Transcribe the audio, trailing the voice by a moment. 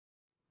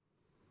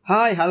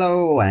Hi,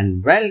 hello,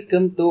 and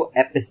welcome to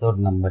episode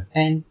number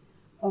 10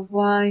 of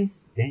Why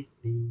Steady.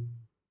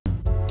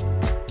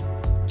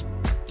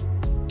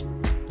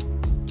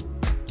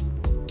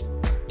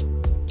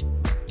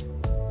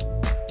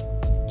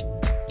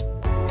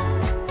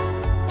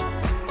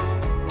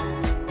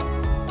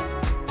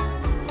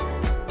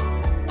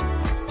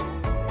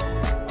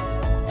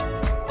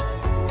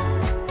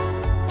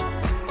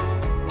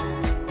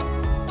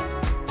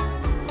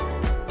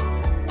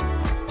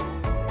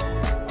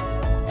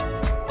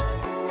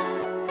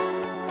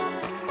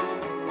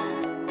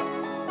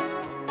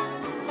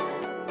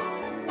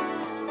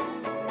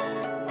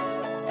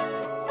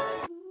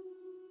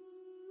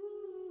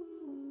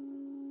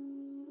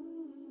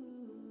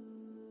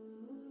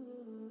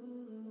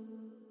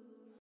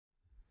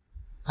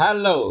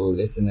 Hello,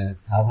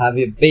 listeners, how have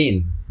you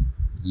been?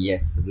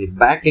 Yes, we're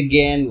back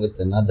again with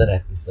another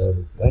episode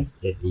of Why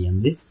Steady,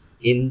 and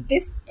in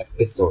this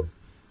episode,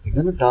 we're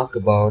gonna talk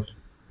about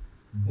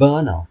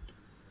burnout.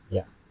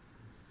 Yeah,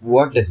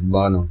 what does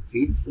burnout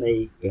feels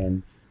like,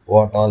 and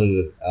what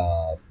all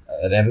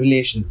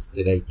revelations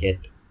did I get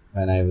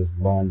when I was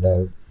burned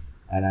out?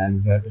 And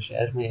I'm here to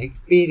share my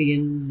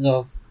experience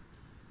of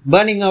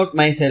burning out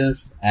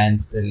myself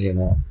and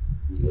still,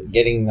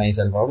 getting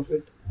myself out of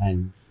it.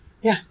 And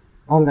yeah,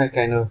 all that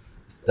kind of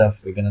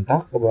stuff we're gonna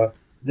talk about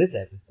this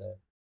episode.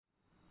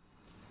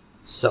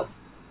 So,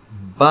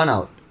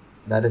 burnout.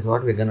 That is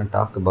what we're gonna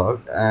talk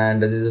about,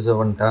 and this is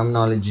one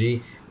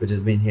terminology which has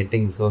been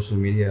hitting social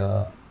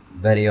media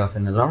very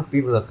often. A lot of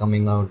people are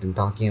coming out and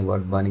talking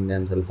about burning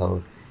themselves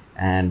out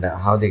and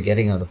how they're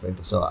getting out of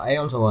it. So I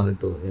also wanted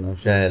to,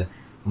 share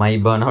my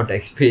burnout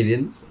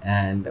experience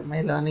and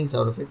my learnings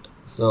out of it.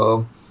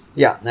 So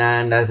yeah,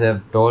 and as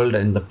I've told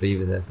in the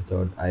previous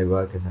episode, I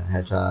work as an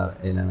HR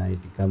in an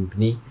IT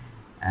company,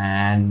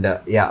 and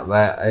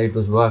it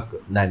was work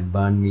that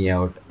burned me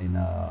out in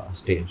a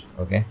stage.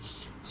 Okay,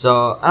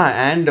 so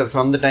and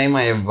from the time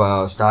I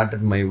have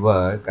started my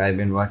work, I've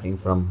been working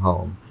from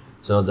home.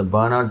 So the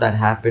burnout that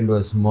happened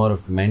was more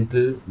of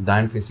mental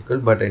than physical,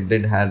 but it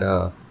did have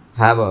a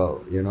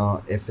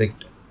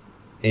effect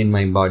in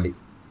my body.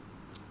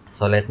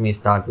 So let me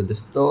start with the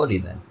story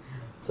then.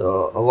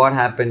 So what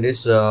happened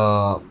is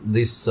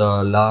this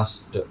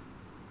last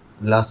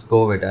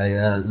COVID,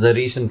 the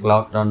recent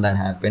lockdown that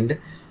happened.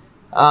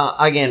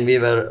 Again, we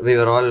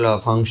were all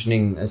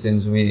functioning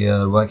since we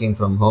are working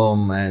from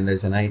home, and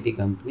as an IT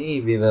company,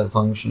 we were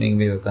functioning.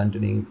 We were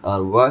continuing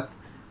our work.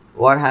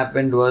 What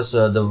happened was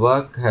the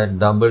work had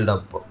doubled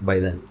up by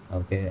then.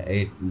 Okay,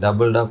 it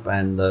doubled up,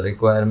 and the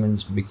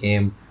requirements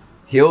became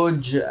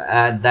huge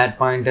at that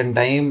point in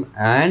time,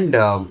 and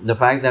the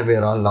fact that we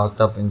are all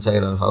locked up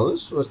inside our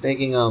house was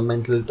taking a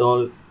mental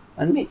toll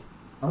on me.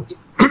 Okay.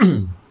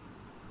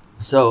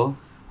 So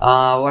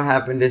what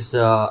happened is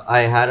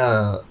I had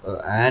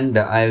and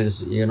I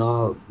was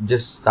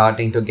just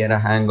starting to get a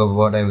hang of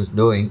what I was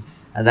doing.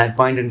 At that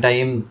point in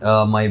time,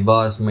 my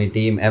boss, my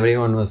team,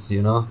 everyone was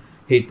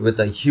hit with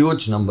a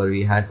huge number.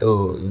 We had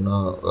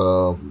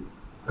to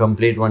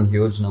complete one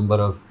huge number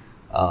of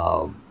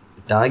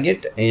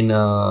target in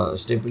a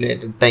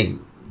stipulated time.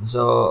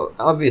 So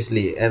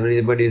obviously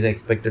everybody is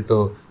expected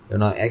to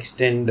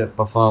extend,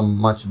 perform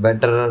much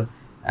better,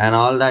 and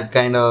all that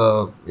kind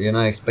of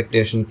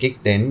expectation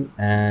kicked in.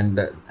 And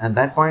at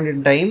that point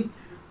in time,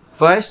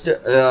 first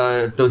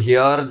to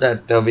hear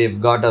that we've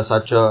got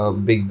such a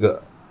big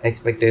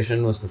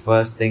expectation was the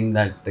first thing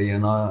that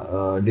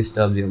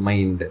disturbs your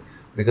mind,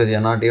 because you're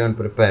not even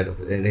prepared.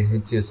 It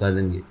hits you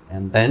suddenly.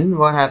 And then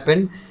what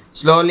happened,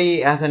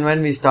 slowly, as and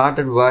when we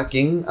started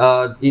working,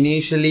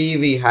 initially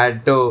we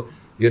had to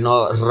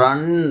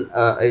run,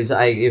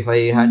 if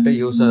I had to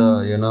use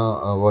an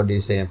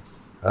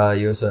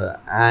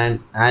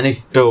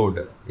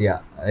anecdote. Yeah,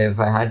 if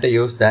I had to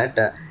use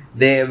that,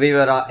 we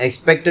were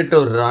expected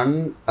to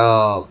run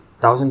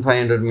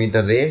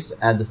 1500-meter race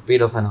at the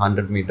speed of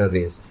 100-meter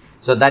race.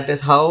 So that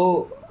is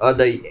how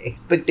the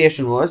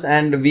expectation was,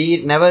 and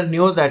we never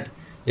knew that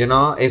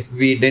if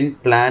we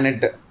didn't plan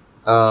it,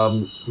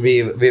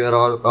 we were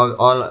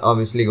all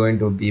obviously going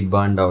to be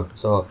burned out.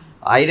 So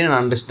I didn't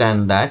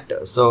understand that.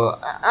 So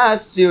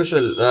as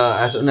usual,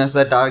 as soon as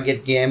the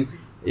target came,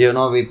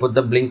 we put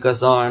the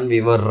blinkers on. We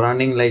were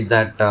running like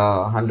that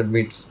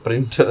 100-meter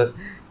sprinter,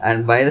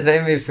 and by the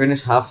time we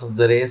finished half of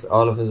the race,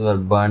 all of us were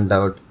burned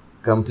out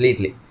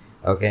completely.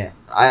 Okay,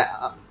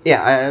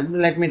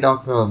 let me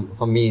talk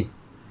for me.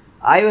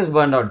 I was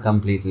burned out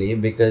completely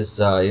because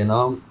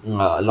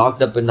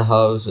locked up in the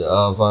house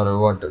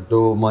for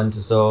 2 months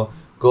or so.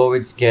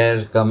 COVID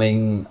scare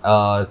coming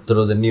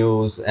through the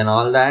news and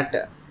all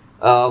that.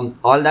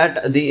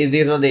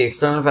 These were the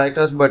external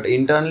factors, but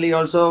internally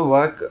also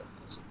work.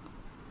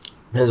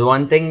 There's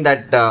one thing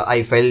that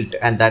I felt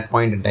at that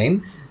point in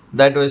time.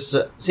 That was,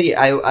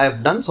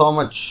 I've done so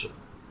much.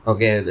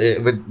 Okay,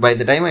 by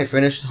the time I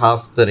finished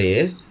half the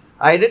race,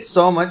 I did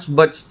so much,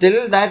 but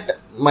still that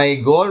my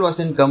goal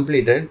wasn't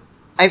completed.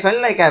 I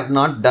felt like I have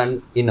not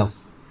done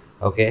enough.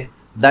 Okay,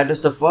 that is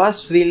the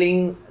first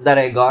feeling that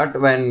I got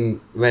when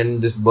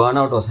this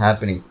burnout was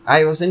happening.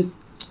 I wasn't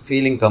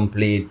feeling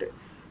complete.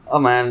 Oh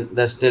man,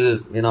 there's still,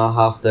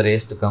 half the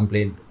race to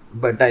complete.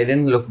 But I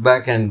didn't look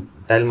back and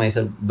tell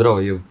myself, bro,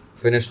 you've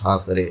finished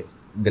half the race.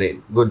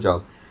 Great, good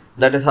job.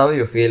 That is how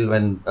you feel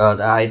when,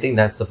 I think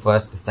that's the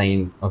first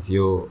sign of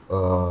you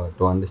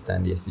to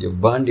understand, yes, you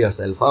burned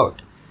yourself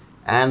out.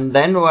 And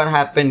then what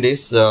happened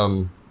is,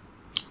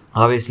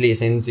 obviously,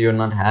 since you're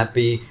not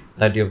happy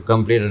that you've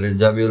completed a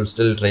job, you'll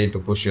still try to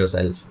push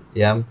yourself.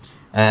 Yeah.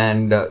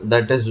 And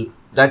that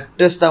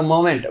is the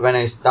moment when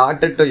I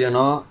started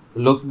to,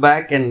 look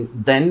back and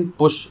then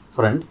push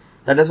front.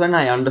 That is when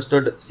I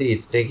understood, see,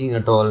 it's taking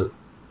a toll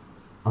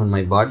on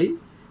my body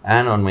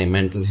and on my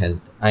mental health.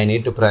 I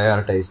need to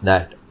prioritize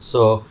that.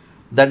 So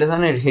that is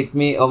when it hit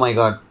me, oh my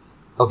god,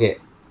 okay,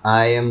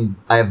 I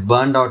have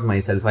burned out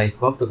myself. I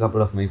spoke to a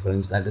couple of my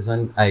friends. That is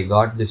when I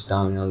got this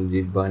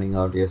terminology, burning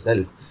out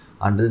yourself.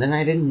 Until then,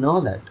 I didn't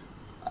know that.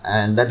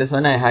 And that is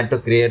when I had to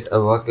create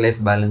a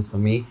work-life balance for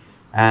me.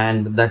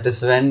 And that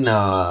is when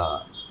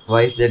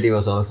Vice Jetty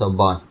was also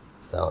born.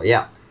 So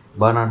yeah,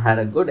 burnout had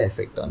a good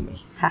effect on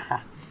me.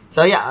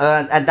 So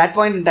yeah, at that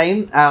point in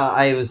time,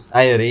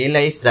 I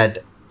realized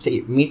that,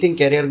 see, meeting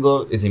career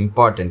goal is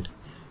important,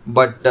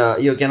 but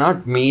you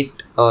cannot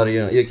meet, or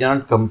you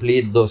cannot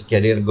complete those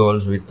career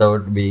goals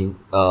without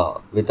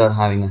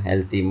having a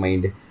healthy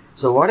mind.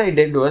 So what I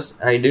did was,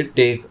 I did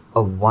take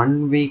a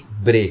 1 week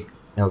break,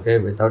 okay,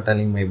 without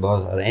telling my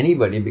boss or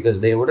anybody, because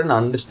they wouldn't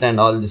understand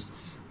all this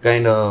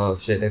kind of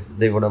shit. If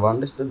they would have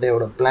understood, they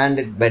would have planned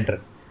it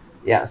better.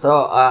 Yeah,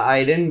 so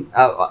I didn't.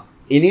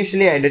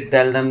 Initially, I did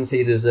tell them,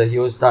 see, this is a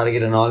huge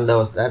target and all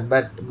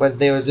that, but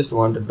they were just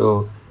wanted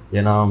to,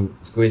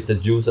 squeeze the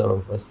juice out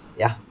of us.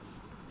 Yeah.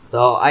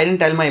 So I didn't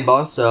tell my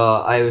boss.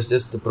 I was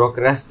just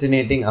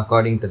procrastinating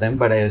according to them,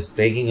 but I was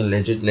taking a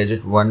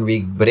legit 1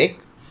 week break.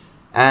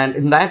 And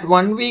in that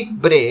 1 week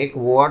break,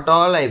 what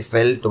all I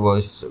felt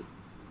was,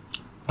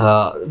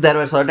 there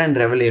were certain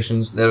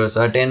revelations. There were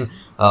certain,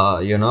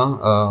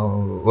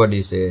 what do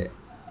you say?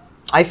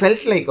 I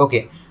felt like,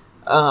 okay,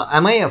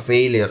 am I a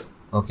failure?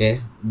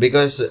 Okay,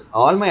 because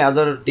all my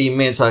other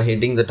teammates are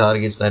hitting the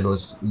targets that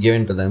was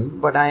given to them,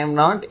 but I am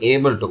not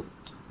able to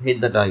hit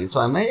the target. So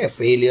am I a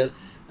failure?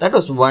 That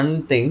was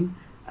one thing.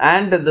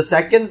 And the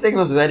second thing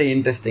was very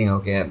interesting,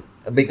 okay,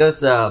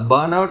 because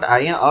burnout,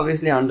 I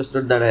obviously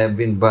understood that I have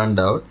been burned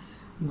out,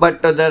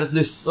 but there's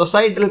this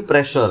societal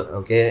pressure,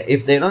 okay.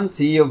 If they don't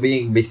see you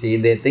being busy,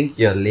 they think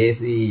you're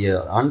lazy,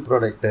 you're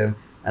unproductive,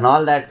 and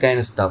all that kind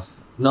of stuff.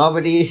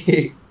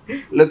 Nobody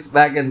looks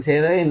back and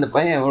says, hey,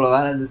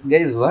 this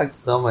guy's worked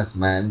so much,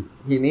 man.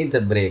 He needs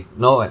a break.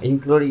 No one,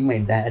 including my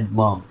dad,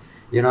 mom.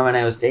 When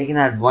I was taking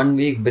that 1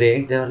 week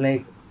break, they were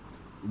like,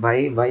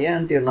 why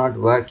aren't you not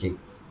working?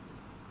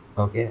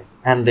 Okay.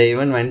 And they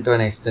even went to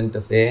an extent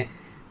to say,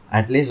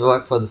 at least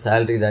work for the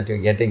salary that you're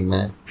getting,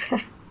 man.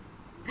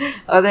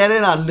 They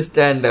didn't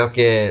understand,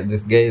 okay,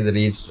 this guy has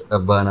reached a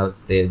burnout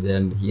stage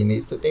and he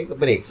needs to take a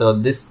break. So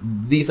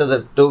these are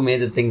the two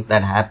major things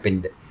that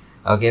happened.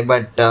 Okay,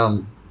 but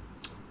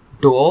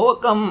to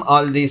overcome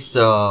all this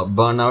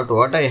burnout,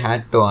 what I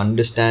had to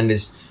understand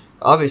is,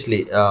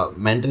 obviously,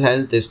 mental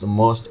health is the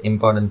most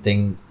important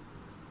thing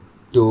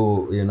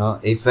to,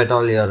 if at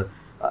all you're,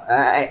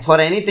 for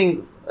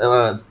anything,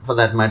 for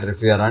that matter,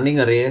 if you are running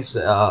a race,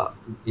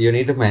 you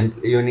need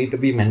to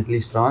be mentally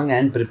strong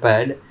and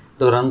prepared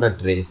to run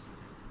that race.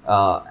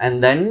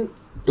 And then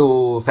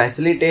to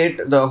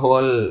facilitate the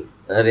whole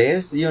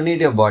race, you need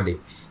your body.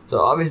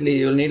 So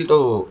obviously I'll need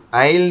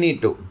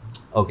to,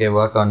 okay,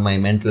 work on my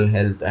mental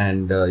health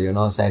and,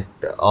 set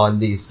all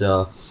these,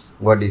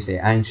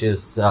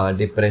 anxious,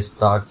 depressed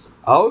thoughts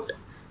out,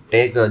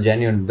 take a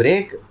genuine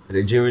break,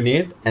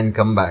 rejuvenate and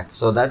come back.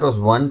 So that was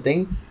one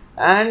thing.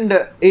 And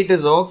it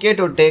is okay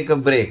to take a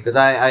break.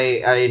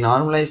 I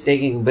normalize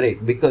taking a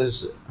break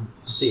because,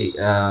 see,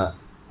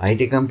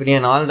 IT company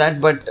and all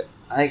that, but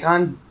I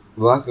can't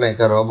work like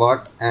a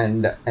robot,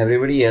 and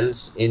everybody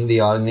else in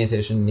the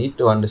organization need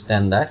to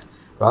understand that.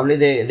 Probably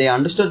they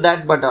understood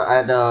that, but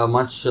at a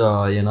much,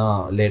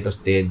 later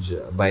stage,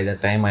 by the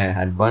time I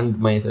had burned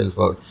myself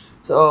out.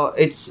 So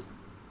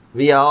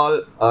we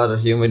all are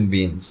human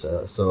beings,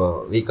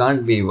 so we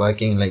can't be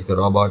working like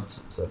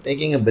robots. So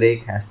taking a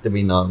break has to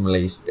be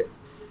normalized.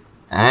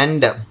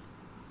 And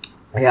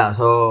yeah,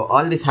 so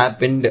all this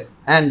happened,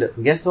 and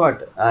guess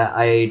what?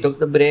 I took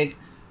the break,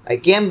 I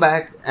came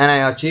back, and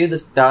I achieved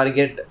this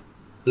target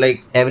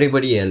like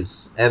everybody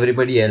else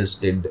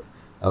did.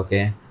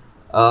 Okay.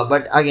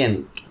 But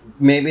again,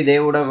 maybe they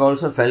would have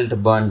also felt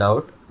burned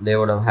out. They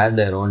would have had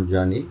their own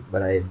journey,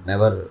 but I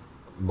never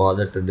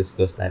bothered to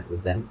discuss that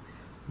with them.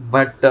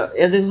 But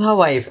yeah, this is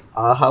how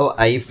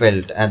I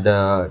felt at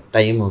the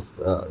time of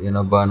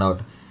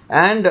burnout.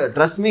 And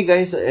trust me,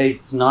 guys,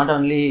 it's not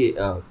only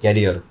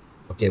career.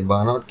 Okay,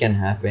 burnout can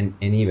happen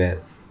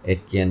anywhere.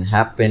 It can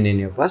happen in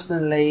your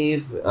personal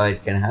life.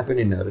 It can happen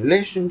in a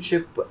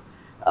relationship.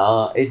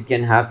 It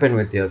can happen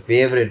with your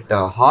favorite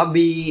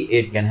hobby.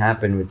 It can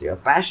happen with your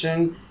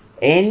passion.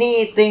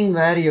 Anything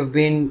where you've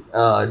been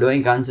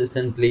doing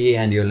consistently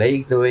and you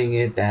like doing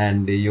it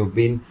and you've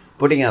been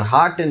putting your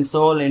heart and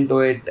soul into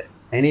it.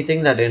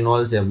 anything that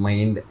involves your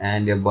mind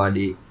and your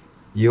body,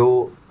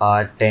 you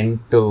tend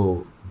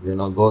to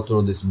go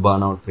through this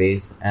burnout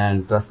phase.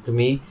 And trust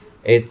me,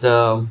 it's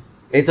a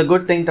it's a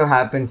good thing to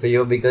happen for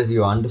you, because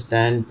you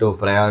understand to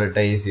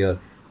prioritize your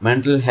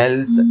mental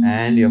health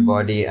and your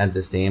body at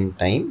the same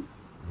time.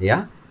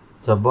 Yeah,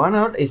 so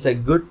burnout is a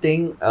good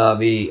thing.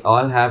 We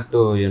all have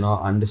to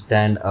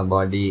understand our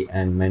body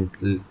and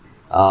mental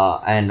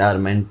and our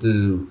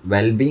mental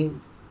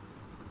well-being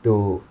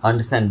to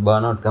understand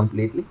burnout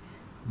completely.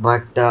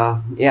 But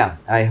yeah,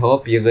 I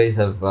hope you guys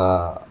have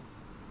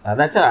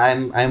that's it.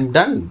 I'm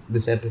done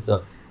this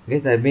episode.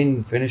 Guys, I've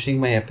been finishing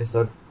my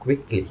episode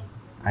quickly.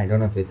 I don't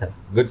know if it's a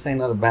good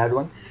sign or a bad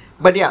one,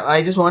 but yeah,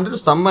 I just wanted to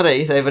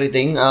summarize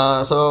everything.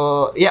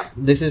 So yeah,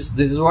 this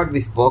is what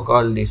we spoke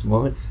all these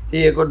moments.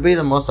 See, you could be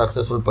the most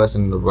successful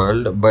person in the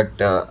world, but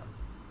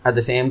at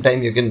the same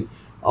time, you can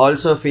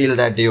also feel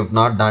that you've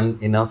not done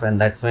enough, and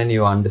that's when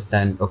you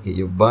understand. Okay,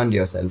 you've burned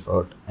yourself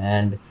out,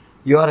 and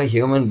you are a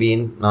human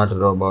being, not a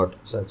robot.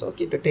 So it's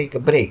okay to take a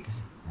break,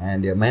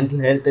 and your mental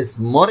health is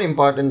more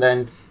important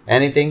than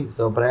anything.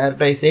 So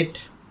prioritize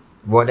it.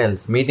 What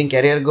else? Meeting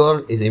career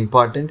goal is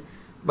important,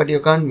 but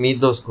you can't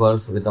meet those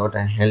goals without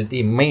a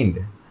healthy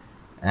mind.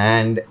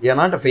 And you're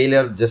not a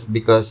failure just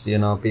because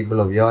people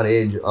of your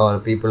age or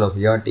people of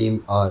your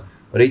team are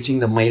reaching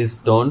the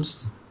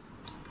milestones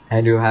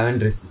and you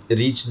haven't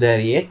reached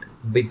there yet,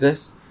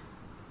 because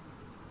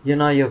you're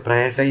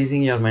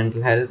prioritizing your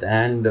mental health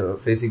and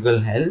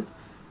physical health.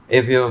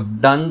 If you've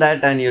done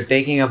that and you're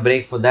taking a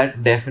break for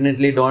that,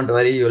 definitely don't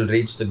worry, you'll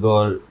reach the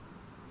goal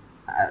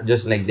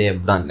just like they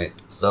have done it.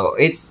 So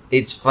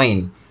it's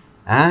fine.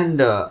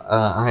 And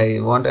I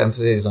want to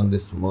emphasize on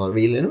this more.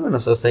 We live in a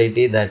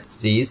society that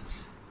sees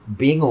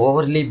being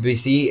overly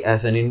busy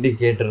as an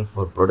indicator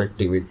for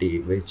productivity,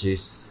 which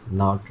is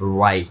not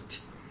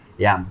right.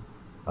 Yeah,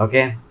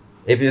 okay.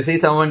 If you see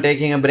someone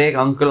taking a break,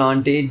 uncle,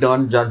 auntie,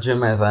 don't judge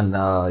him as an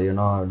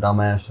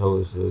dumbass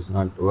who's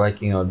not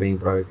working or being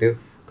productive.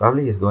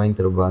 Probably he's going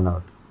through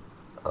burnout.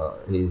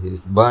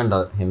 He's burned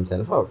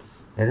himself out.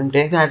 Let him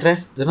take that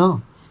rest,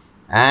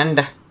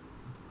 And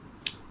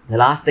the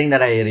last thing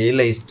that I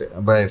realized,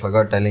 but I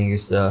forgot telling,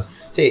 is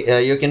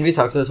you can be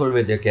successful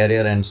with your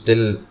career and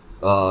still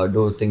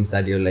do things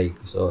that you like.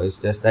 So it's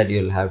just that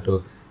you'll have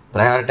to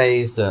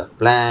prioritize,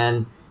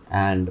 plan,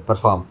 and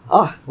perform.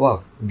 Oh,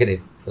 wow,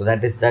 great. So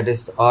that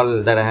is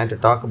all that I had to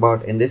talk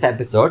about in this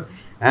episode,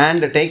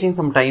 and taking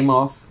some time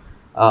off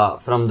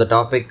from the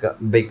topic,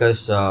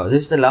 because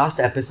this is the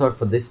last episode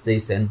for this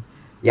season.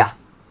 Yeah,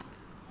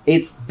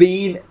 it's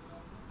been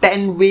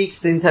 10 weeks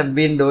since I've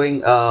been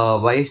doing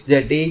Vice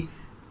Jetty,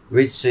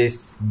 which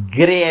is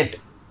great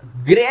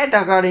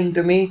according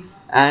to me,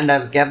 and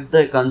I've kept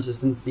the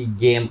consistency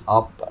game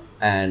up,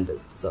 and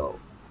so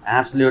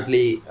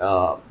absolutely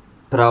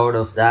proud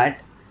of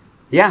that.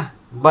 Yeah,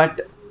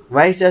 but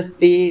Vice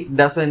Jetty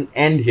doesn't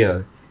end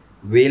here.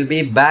 We'll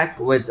be back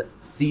with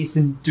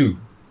season 2.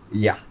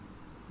 Yeah,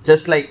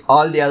 just like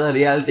all the other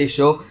reality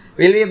show,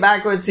 we'll be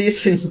back with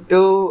season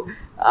 2.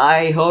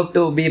 I hope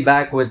to be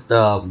back with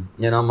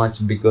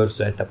much bigger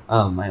setup,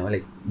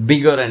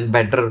 bigger and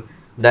better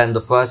than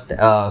the first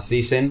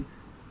season.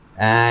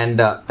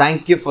 And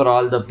thank you for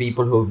all the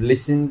people who've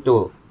listened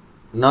to,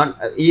 not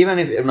even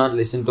if you've not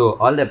listened to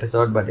all the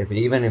episode, but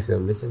even if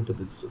you've listened to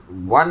this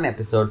one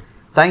episode,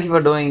 thank you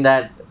for doing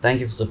that. Thank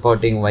you for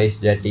supporting Vice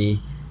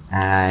Jetty.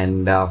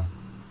 And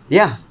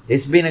yeah,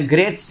 it's been a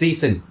great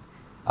season.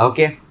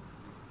 Okay,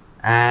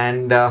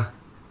 and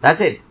that's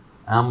it.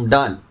 I'm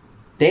done.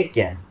 Take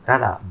care.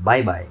 Tada.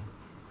 Bye bye.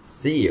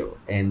 See you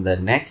in the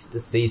next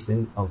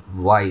season of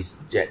Vice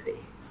Jetty.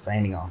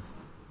 Signing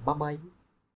off. Bye bye.